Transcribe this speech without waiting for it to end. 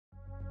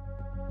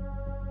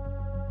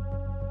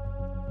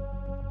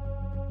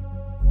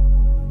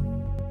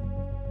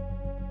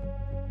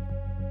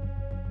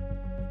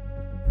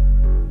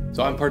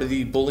So I'm part of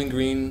the Bowling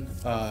Green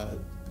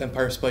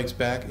Empire Spikes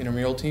Back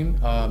intramural team.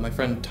 My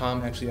friend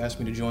Tom actually asked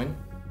me to join.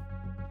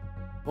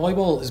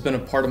 Volleyball has been a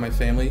part of my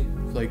family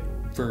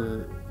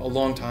for a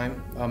long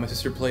time. My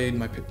sister played,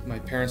 my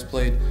parents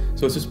played,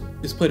 so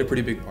it's played a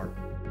pretty big part.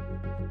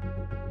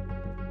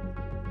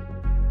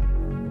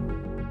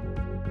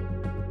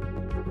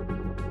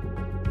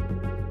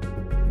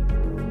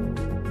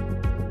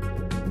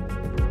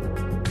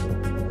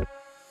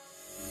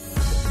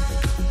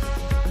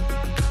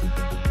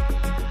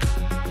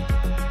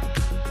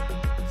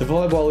 The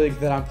volleyball league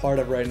that I'm part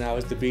of right now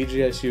is the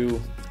BGSU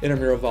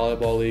Intramural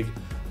Volleyball League.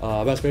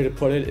 Best way to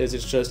put it is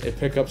it's just a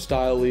pickup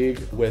style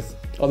league with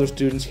other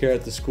students here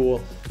at the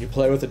school. You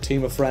play with a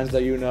team of friends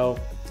that you know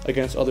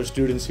against other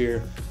students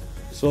here.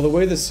 So the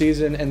way the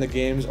season and the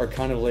games are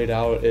kind of laid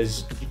out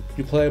is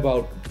you play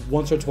about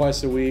once or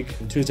twice a week,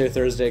 Tuesday,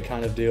 Thursday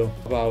kind of deal.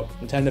 About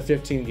 10 to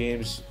 15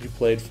 games you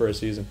played for a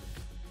season.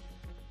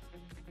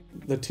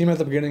 The team at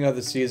the beginning of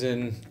the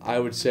season, I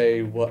would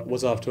say,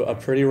 was off to a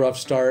pretty rough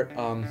start.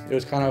 It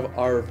was kind of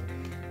our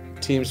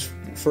team's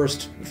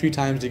first few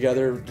times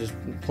together, just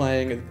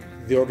playing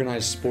the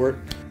organized sport.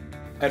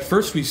 At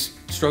first we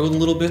struggled a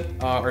little bit.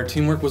 Our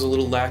teamwork was a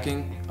little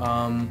lacking.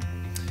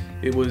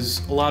 It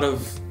was a lot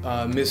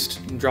of missed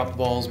and dropped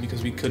balls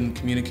because we couldn't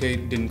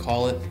communicate, didn't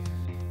call it.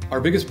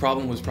 Our biggest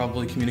problem was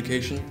probably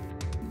communication.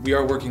 We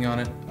are working on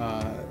it.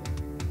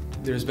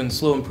 There's been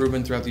slow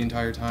improvement throughout the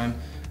entire time.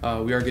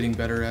 We are getting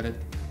better at it.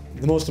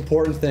 The most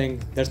important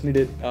thing that's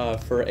needed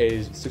for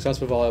a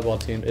successful volleyball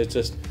team is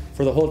just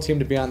for the whole team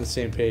to be on the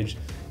same page.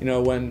 You know,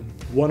 when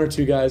one or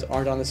two guys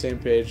aren't on the same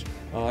page,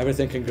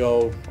 everything can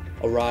go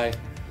awry.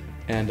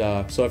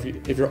 And so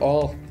if you're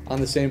all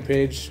on the same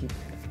page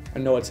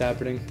and know what's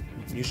happening,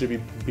 you should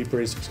be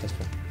pretty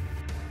successful.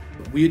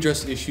 We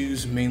address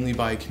issues mainly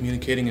by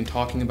communicating and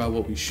talking about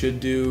what we should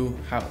do,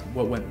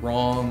 what went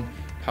wrong,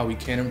 how we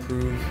can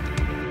improve.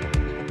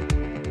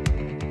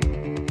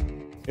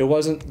 It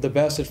wasn't the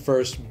best at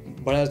first,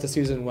 but as the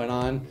season went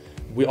on,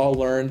 we all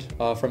learned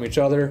from each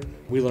other.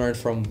 We learned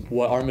from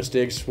what our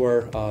mistakes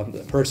were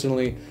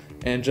personally,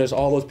 and just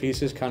all those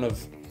pieces kind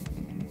of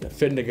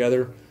fitting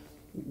together.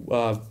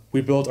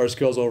 We built our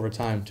skills over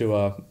time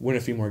to win a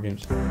few more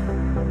games.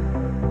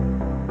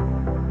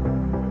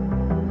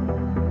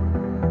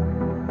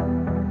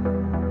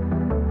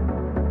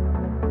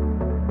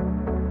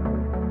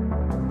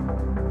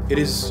 It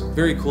is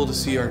very cool to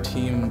see our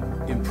team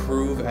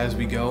improve as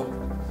we go.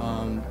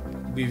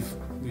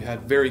 We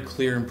had very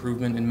clear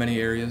improvement in many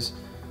areas.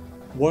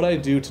 What I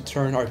do to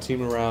turn our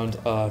team around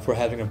if we're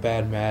having a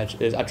bad match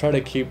is I try to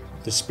keep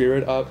the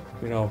spirit up.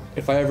 You know,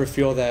 if I ever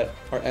feel that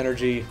our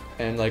energy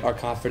and our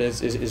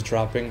confidence is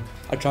dropping,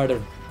 I try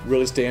to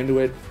really stay into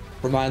it,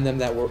 remind them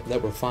that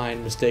we're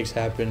fine, mistakes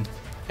happen,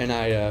 and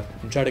I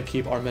try to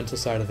keep our mental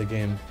side of the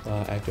game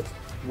active.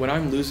 When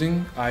I'm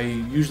losing, I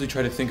usually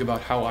try to think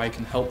about how I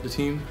can help the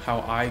team,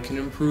 how I can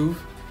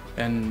improve,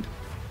 and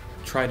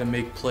try to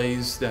make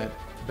plays that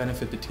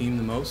benefit the team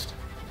the most.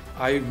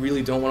 I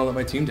really don't want to let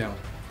my team down.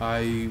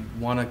 I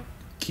want to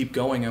keep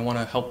going. I want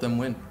to help them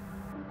win.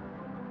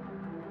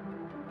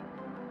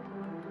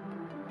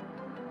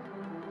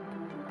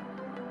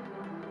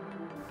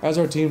 As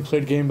our team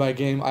played game by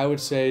game, I would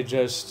say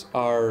just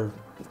our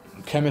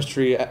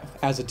chemistry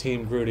as a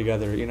team grew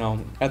together. You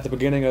know, at the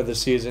beginning of the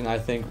season, I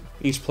think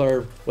each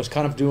player was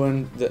kind of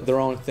doing their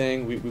own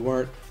thing. We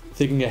weren't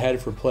thinking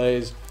ahead for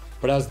plays,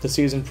 but as the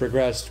season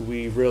progressed,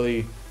 we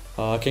really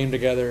came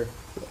together.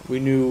 We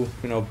knew,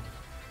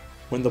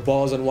 when the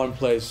ball's in one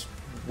place,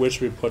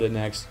 which we put it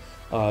next.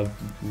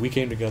 We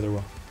came together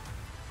well.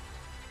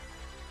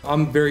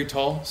 I'm very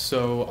tall,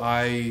 so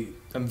I'm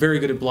very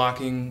good at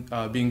blocking,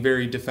 being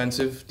very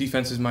defensive.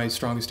 Defense is my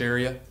strongest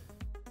area.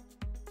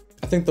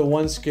 I think the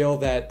one skill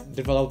that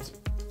developed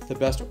the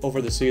best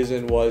over the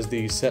season was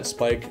the set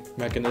spike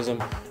mechanism.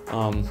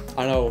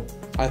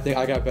 I think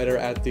I got better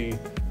at the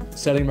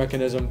setting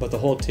mechanism, but the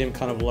whole team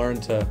kind of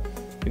learned to,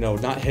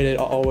 not hit it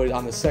always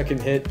on the second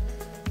hit,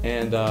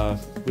 and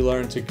we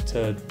learned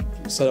to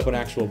set up an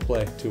actual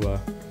play to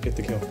get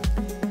the kill.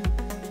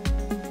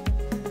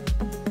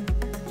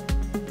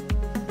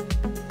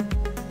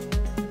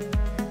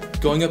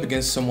 Going up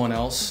against someone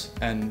else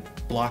and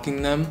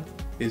blocking them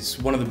is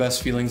one of the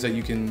best feelings that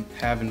you can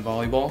have in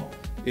volleyball.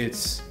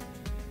 It's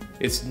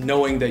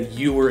knowing that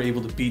you were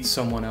able to beat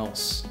someone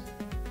else.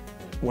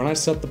 When I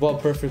set the ball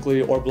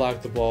perfectly or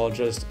block the ball,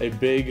 just a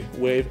big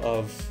wave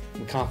of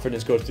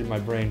confidence goes through my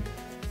brain,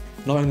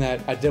 knowing that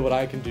I did what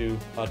I can do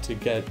to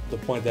get the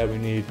point that we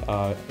need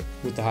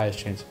with the highest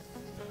chance.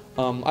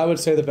 I would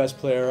say the best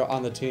player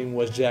on the team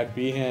was Jack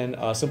Behan,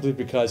 simply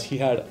because he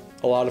had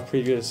a lot of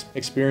previous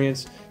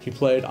experience. He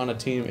played on a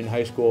team in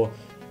high school,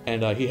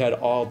 and he had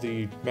all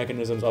the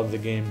mechanisms of the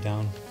game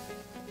down.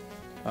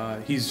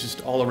 He's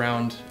just all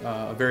around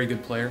a very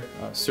good player,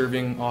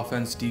 serving,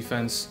 offense,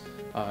 defense,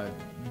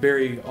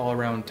 very all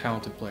around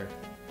talented player.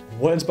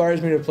 What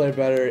inspires me to play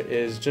better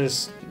is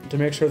just to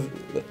make sure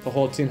that the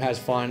whole team has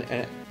fun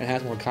and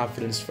has more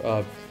confidence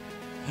throughout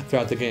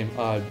the game.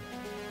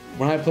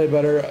 When I play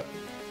better,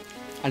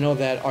 I know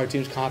that our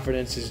team's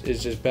confidence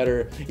is just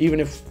better. Even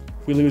if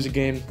we lose a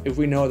game, if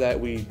we know that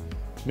we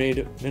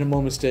made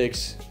minimal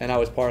mistakes and I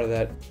was part of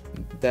that,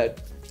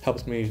 that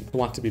helps me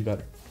want to be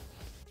better.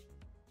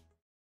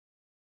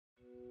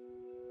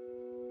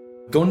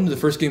 Going into the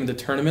first game of the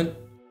tournament,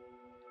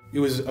 it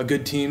was a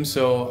good team,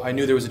 so I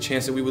knew there was a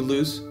chance that we would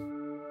lose.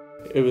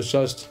 It was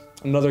just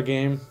another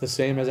game, the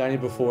same as any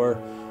before,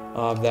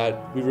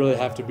 that we really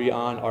have to be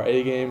on our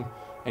A game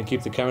and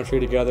keep the chemistry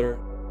together.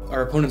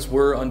 Our opponents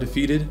were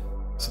undefeated,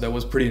 so that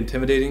was pretty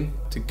intimidating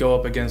to go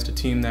up against a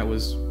team that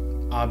was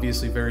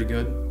obviously very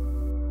good.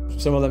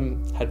 Some of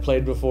them had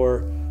played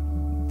before.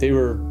 They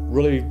were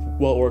really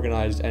well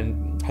organized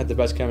and had the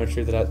best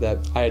chemistry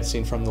that I had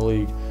seen from the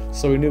league.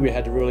 So we knew we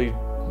had to really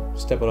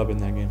step it up in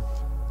that game.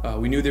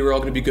 We knew they were all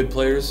going to be good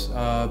players,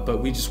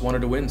 but we just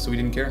wanted to win, so we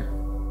didn't care.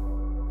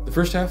 The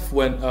first half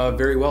went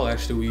very well,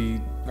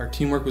 actually. Our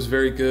teamwork was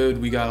very good.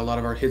 We got a lot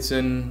of our hits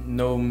in,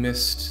 no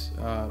missed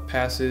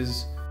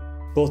passes.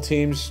 Both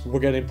teams were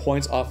getting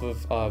points off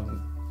of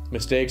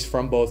mistakes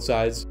from both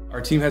sides.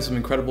 Our team had some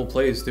incredible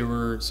plays. There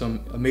were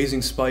some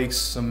amazing spikes,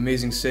 some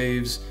amazing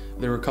saves.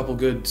 There were a couple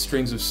good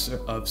strings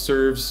of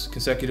serves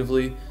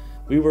consecutively.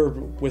 We were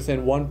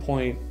within 1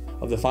 point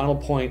of the final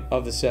point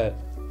of the set,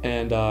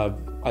 and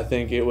I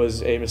think it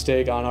was a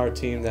mistake on our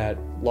team that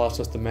lost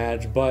us the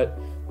match, but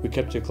we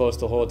kept it close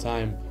the whole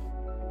time.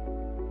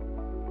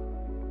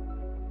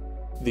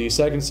 The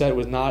second set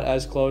was not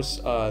as close.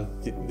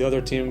 The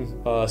other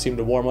team seemed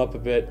to warm up a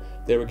bit.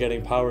 They were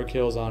getting power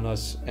kills on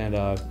us, and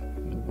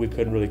we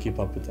couldn't really keep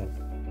up with them.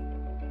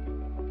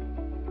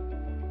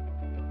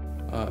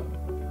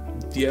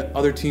 The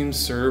other team's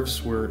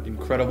serves were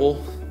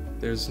incredible.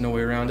 There's no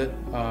way around it.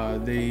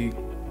 They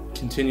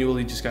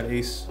continually just got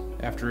ace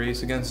after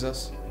ace against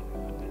us.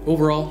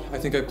 Overall, I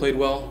think I played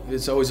well.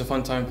 It's always a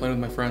fun time playing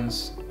with my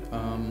friends.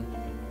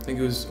 I think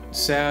it was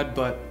sad,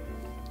 but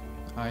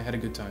I had a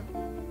good time.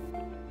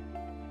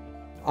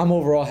 I'm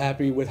overall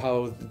happy with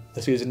how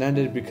the season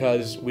ended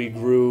because we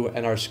grew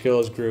and our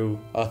skills grew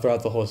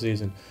throughout the whole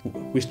season.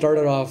 We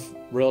started off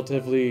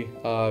relatively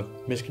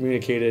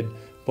miscommunicated,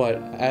 but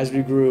as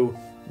we grew,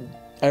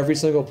 every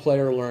single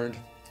player learned,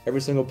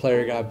 every single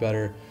player got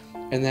better,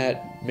 and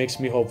that makes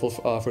me hopeful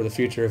for the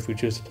future if we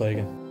choose to play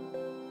again.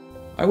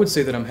 I would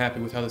say that I'm happy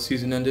with how the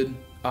season ended.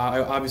 I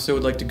obviously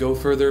would like to go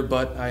further,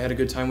 but I had a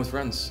good time with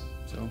friends.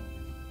 So,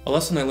 a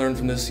lesson I learned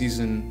from this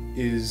season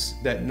is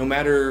that no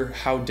matter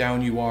how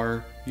down you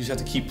are, you just have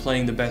to keep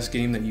playing the best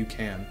game that you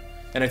can.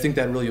 And I think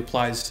that really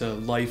applies to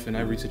life in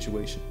every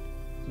situation.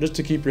 Just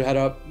to keep your head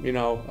up,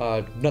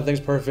 nothing's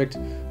perfect,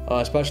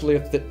 especially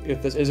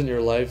if this isn't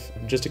your life.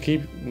 Just to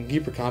keep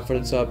your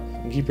confidence up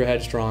and keep your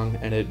head strong,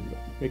 and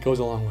it goes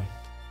a long way.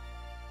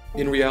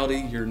 In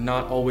reality, you're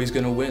not always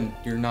going to win.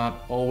 You're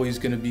not always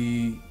going to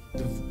be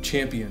the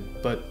champion.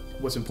 But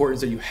what's important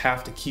is that you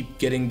have to keep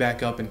getting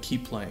back up and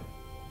keep playing.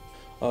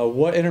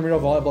 What intramural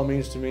volleyball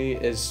means to me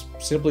is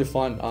simply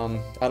fun.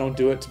 I don't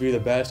do it to be the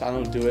best. I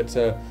don't do it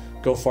to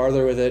go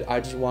farther with it. I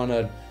just want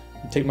to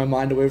take my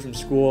mind away from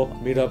school,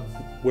 meet up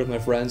with my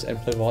friends, and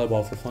play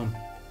volleyball for fun.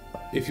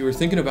 If you were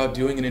thinking about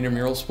doing an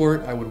intramural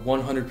sport, I would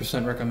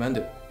 100% recommend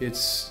it.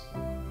 It's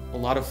a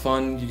lot of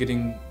fun. You're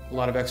getting a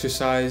lot of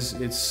exercise.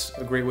 It's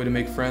a great way to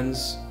make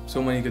friends.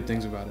 So many good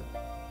things about it.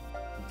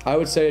 I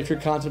would say if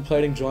you're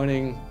contemplating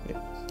joining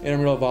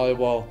intramural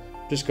volleyball,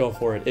 just go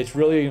for it. It's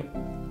really,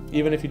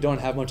 even if you don't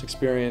have much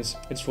experience,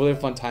 it's really a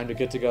fun time to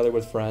get together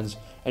with friends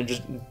and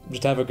just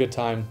have a good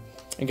time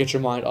and get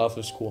your mind off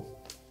of school.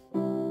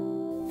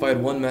 If I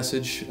had one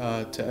message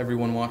to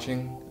everyone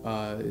watching,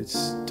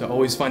 it's to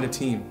always find a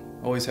team,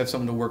 always have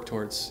something to work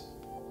towards.